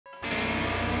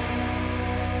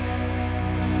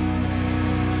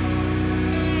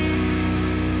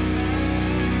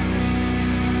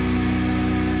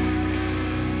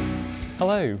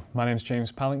Hello, my name is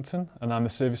James Pallington and I'm the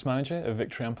Service Manager of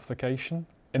Victory Amplification.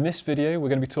 In this video we're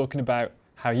going to be talking about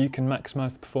how you can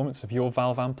maximise the performance of your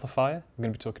valve amplifier. We're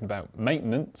going to be talking about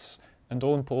maintenance and,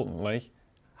 all importantly,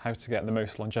 how to get the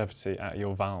most longevity out of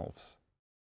your valves.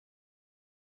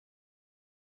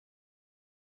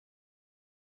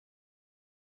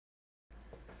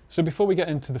 So before we get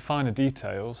into the finer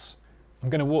details, I'm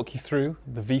going to walk you through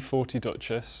the V40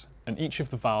 Duchess and each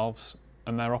of the valves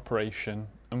and their operation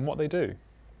and what they do.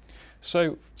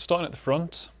 So starting at the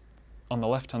front, on the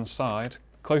left hand side,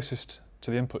 closest to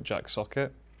the input jack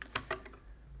socket,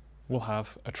 we'll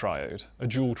have a triode, a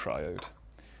dual triode.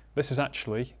 This is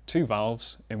actually two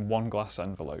valves in one glass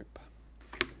envelope.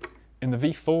 In the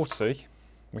V40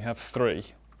 we have three,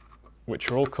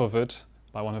 which are all covered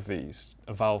by one of these,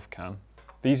 a valve can.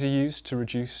 These are used to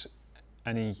reduce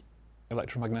any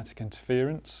electromagnetic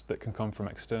interference that can come from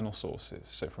external sources,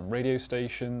 so from radio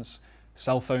stations,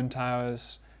 cell phone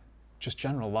towers, just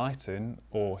general lighting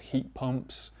or heat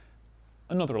pumps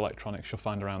and other electronics you'll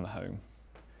find around the home.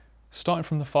 Starting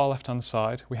from the far left hand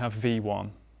side we have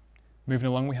V1. Moving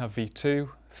along we have V2,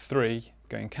 3,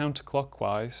 going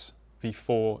counterclockwise,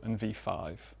 V4 and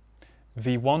V5.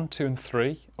 V1, 2 and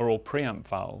 3 are all preamp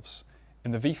valves.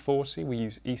 In the V40 we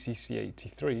use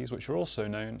ECC83s, which are also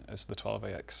known as the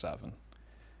 12AX7.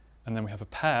 And then we have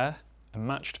a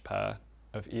matched pair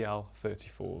of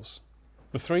EL34s.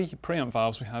 The three preamp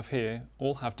valves we have here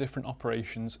all have different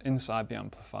operations inside the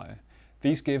amplifier.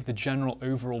 These give the general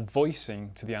overall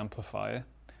voicing to the amplifier,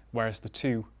 whereas the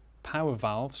two power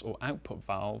valves or output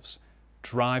valves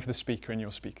drive the speaker in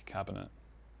your speaker cabinet.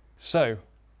 So,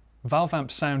 valve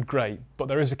amps sound great, but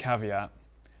there is a caveat.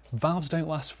 Valves don't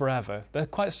last forever. They're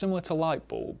quite similar to light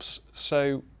bulbs,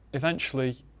 so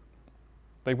eventually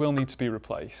they will need to be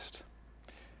replaced.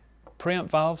 Preamp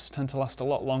valves tend to last a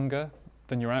lot longer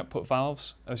than your output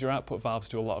valves, as your output valves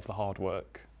do a lot of the hard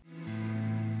work.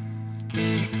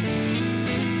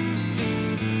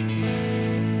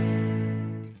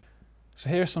 So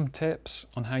here are some tips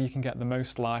on how you can get the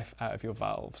most life out of your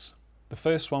valves. The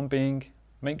first one being,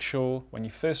 make sure when you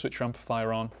first switch your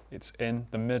amplifier on, it's in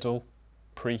the middle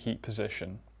preheat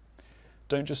position.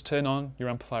 Don't just turn on your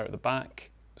amplifier at the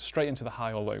back, straight into the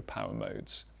high or low power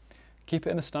modes. Keep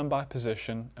it in the standby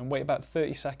position and wait about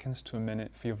 30 seconds to a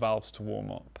minute for your valves to warm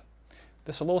up.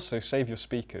 This will also save your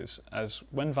speakers, as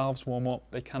when valves warm up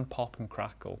they can pop and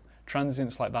crackle.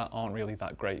 Transients like that aren't really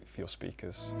that great for your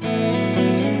speakers.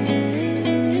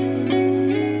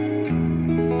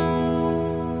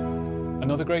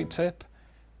 Another great tip,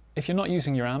 if you're not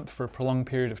using your amp for a prolonged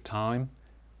period of time,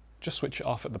 just switch it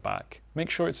off at the back. Make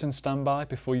sure it's in standby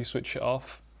before you switch it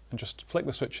off and just flick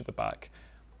the switch at the back.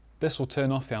 This will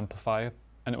turn off the amplifier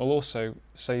and it will also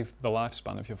save the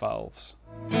lifespan of your valves.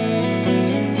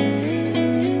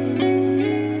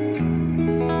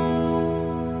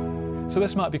 So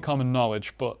this might be common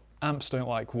knowledge, but amps don't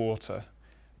like water.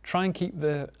 Try and keep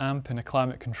the amp in a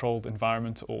climate-controlled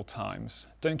environment at all times.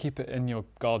 Don't keep it in your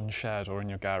garden shed or in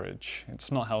your garage.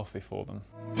 It's not healthy for them.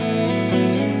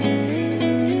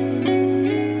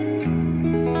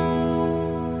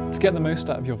 To get the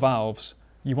most out of your valves,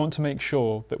 you want to make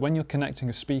sure that when you're connecting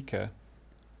a speaker,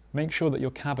 make sure that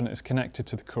your cabinet is connected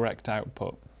to the correct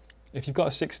output. If you've got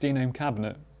a 16 ohm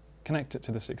cabinet, connect it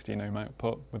to the 16 ohm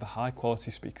output with a high quality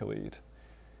speaker lead.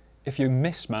 If you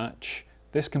mismatch,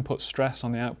 this can put stress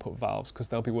on the output valves because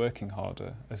they'll be working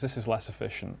harder, as this is less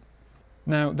efficient.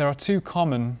 Now, there are two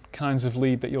common kinds of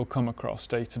lead that you'll come across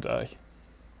day to day.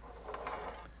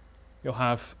 You'll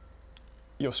have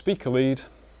your speaker lead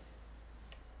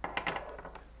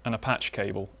and a patch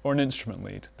cable or an instrument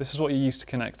lead. This is what you use to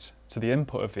connect to the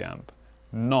input of the amp,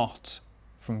 not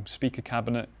from speaker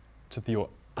cabinet to your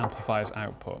amplifier's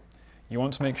output. You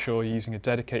want to make sure you're using a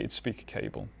dedicated speaker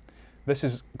cable. This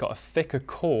has got a thicker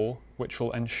core which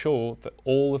will ensure that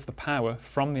all of the power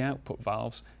from the output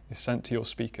valves is sent to your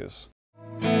speakers.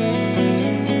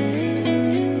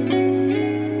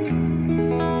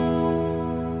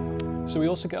 So we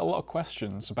also get a lot of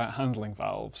questions about handling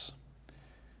valves.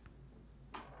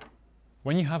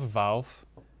 When you have a valve,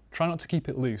 try not to keep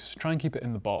it loose, try and keep it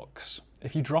in the box.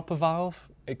 If you drop a valve,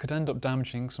 it could end up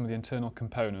damaging some of the internal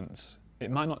components. It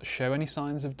might not show any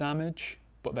signs of damage,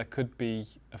 but there could be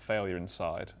a failure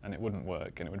inside and it wouldn't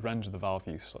work and it would render the valve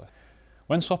useless.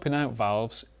 When swapping out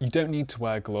valves, you don't need to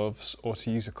wear gloves or to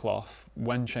use a cloth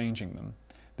when changing them.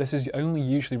 This is only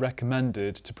usually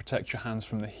recommended to protect your hands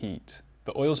from the heat.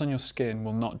 The oils on your skin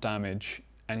will not damage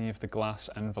any of the glass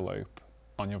envelope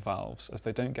on your valves, as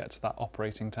they don't get to that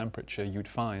operating temperature you'd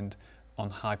find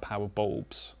on high power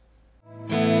bulbs.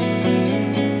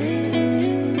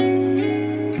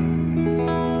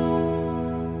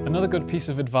 Another good piece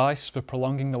of advice for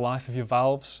prolonging the life of your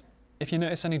valves: if you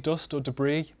notice any dust or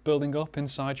debris building up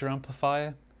inside your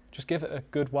amplifier, just give it a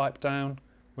good wipe down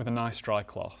with a nice dry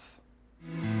cloth.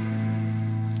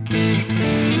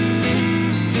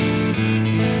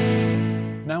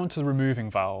 Now onto removing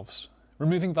valves.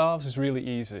 Removing valves is really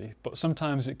easy, but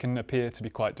sometimes it can appear to be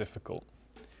quite difficult.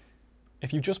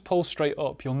 If you just pull straight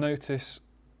up, you'll notice,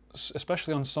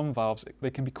 especially on some valves, they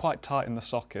can be quite tight in the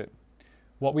socket.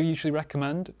 What we usually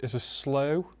recommend is a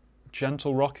slow,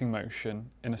 gentle rocking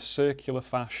motion in a circular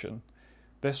fashion.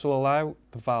 This will allow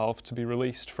the valve to be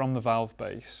released from the valve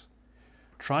base.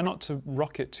 Try not to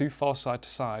rock it too far side to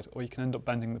side, or you can end up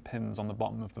bending the pins on the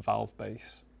bottom of the valve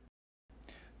base.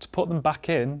 To put them back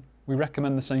in, we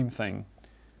recommend the same thing.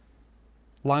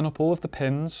 Line up all of the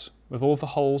pins with all the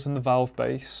holes in the valve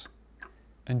base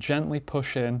and gently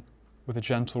push in with a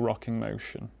gentle rocking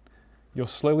motion. You'll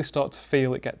slowly start to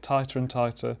feel it get tighter and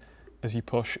tighter as you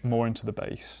push more into the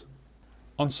base.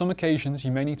 On some occasions,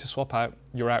 you may need to swap out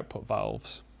your output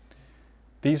valves.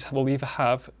 These will either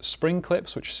have spring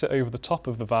clips which sit over the top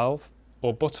of the valve,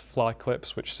 or butterfly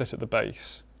clips which sit at the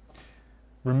base.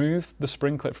 Remove the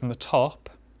spring clip from the top,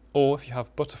 or if you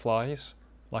have butterflies,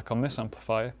 like on this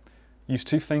amplifier, use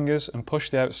 2 fingers and push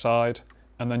the outside,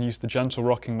 and then use the gentle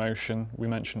rocking motion we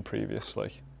mentioned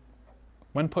previously.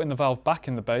 When putting the valve back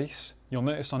in the base, you'll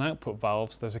notice on output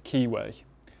valves there's a keyway.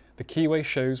 The keyway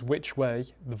shows which way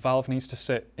the valve needs to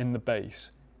sit in the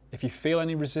base. If you feel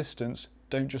any resistance,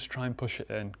 don't just try and push it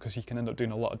in, because you can end up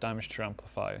doing a lot of damage to your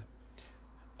amplifier.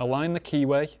 Align the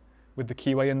keyway with the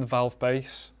keyway in the valve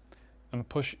base and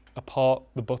push apart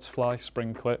the butterfly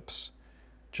spring clips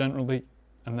gently,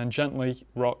 and then gently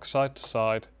rock side to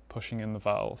side, pushing in the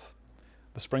valve.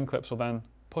 The spring clips will then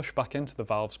push back into the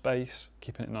valve's base,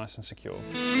 keeping it nice and secure.